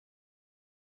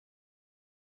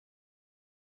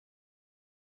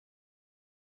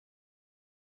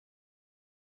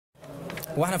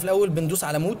واحنا في الاول بندوس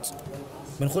على مود،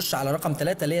 بنخش على رقم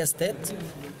 3 اللي هي ستات.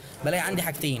 بلاقي عندي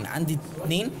حاجتين، عندي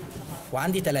 2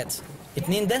 وعندي 3.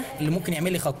 2 ده اللي ممكن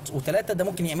يعمل لي خط، و3 ده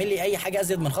ممكن يعمل لي اي حاجه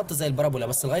ازيد من خط زي البارابولا،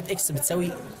 بس لغايه اكس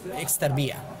بتساوي اكس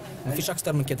تربيع، مفيش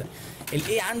اكتر من كده.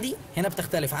 الاي عندي هنا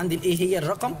بتختلف، عندي الاي هي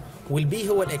الرقم والبي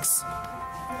هو الاكس.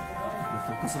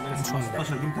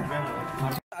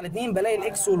 على 2 بلاقي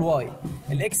الاكس والواي.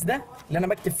 الاكس ده اللي انا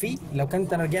بكتب فيه، لو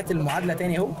كنت انا رجعت المعادله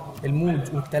تاني اهو،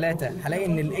 المود والثلاثه، هلاقي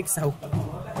ان الاكس اهو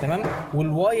تمام،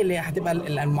 والواي اللي هتبقى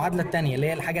المعادله الثانيه اللي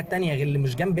هي الحاجه الثانيه غير اللي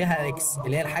مش جنبها اكس،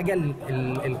 اللي هي الحاجه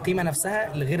القيمه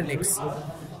نفسها غير الاكس.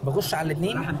 بخش على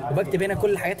الاثنين وبكتب هنا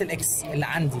كل حاجات الاكس اللي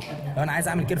عندي. لو انا عايز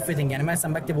اعمل كيرف فيتنج، يعني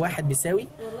مثلا بكتب 1 بيساوي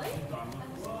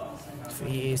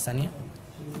في ثانيه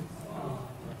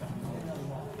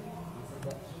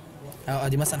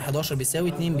ادي مثلا 11 بيساوي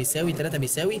 2 بيساوي 3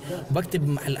 بيساوي،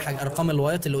 وبكتب ارقام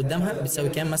الوايات اللي قدامها بتساوي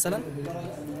كام مثلا.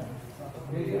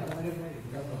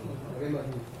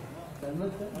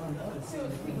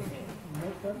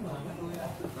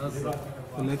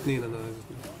 ولا 2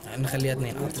 انا نخليها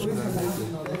 2 اكتر.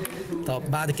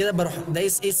 طب بعد كده بروح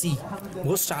دايس اي سي،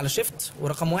 بخش على شيفت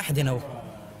ورقم 1 هنا اهو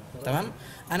تمام.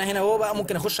 انا هنا اهو بقى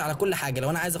ممكن اخش على كل حاجه. لو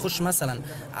انا عايز اخش مثلا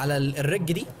على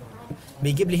الرج دي،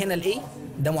 بيجيب لي هنا الاي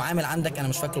ده معامل عندك انا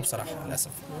مش فاكره بصراحه للاسف،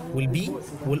 والبي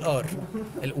والار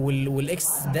والاكس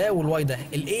ده والواي ده.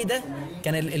 الاي ده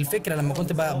كان الفكره لما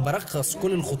كنت برخص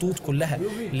كل الخطوط كلها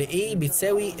لاي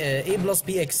بتساوي اي بلس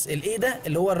بي اكس. الاي ده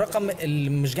اللي هو الرقم اللي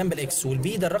مش جنب الاكس،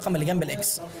 والبي ده الرقم اللي جنب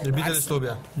الاكس. البي ده الاسلوب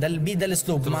يعني، ده البي ده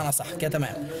الاسلوب بمعنى صح كده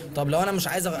تمام. طب لو انا مش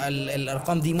عايز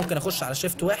الارقام دي، ممكن اخش على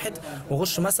شيفت 1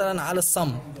 واخش مثلا على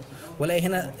الصم، والاقي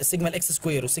هنا سيجما الاكس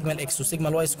سكوير وسيجما الاكس وسيجما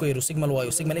الواي سكوير وسيجما الواي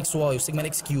وسيجما الاكس واي وسيجما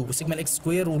الاكس كيوب وسيجما الاكس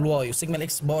سكوير والواي وسيجما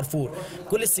الاكس باور 4.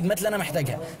 كل السيجمات اللي انا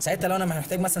محتاجها ساعتها. لو انا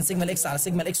محتاج مثلا سيجما الاكس على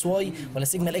سيجما الاكس واي، ولا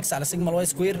سيجما الاكس على سيجما الواي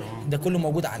سكوير، ده كله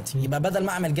موجود عندي. يبقى بدل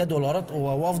ما اعمل جدول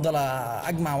وافضل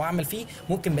اجمع واعمل فيه،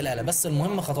 ممكن بالاله. بس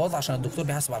المهم خطوات عشان الدكتور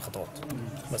بيحاسب على الخطوات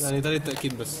بس. يعني ده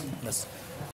للتاكيد بس.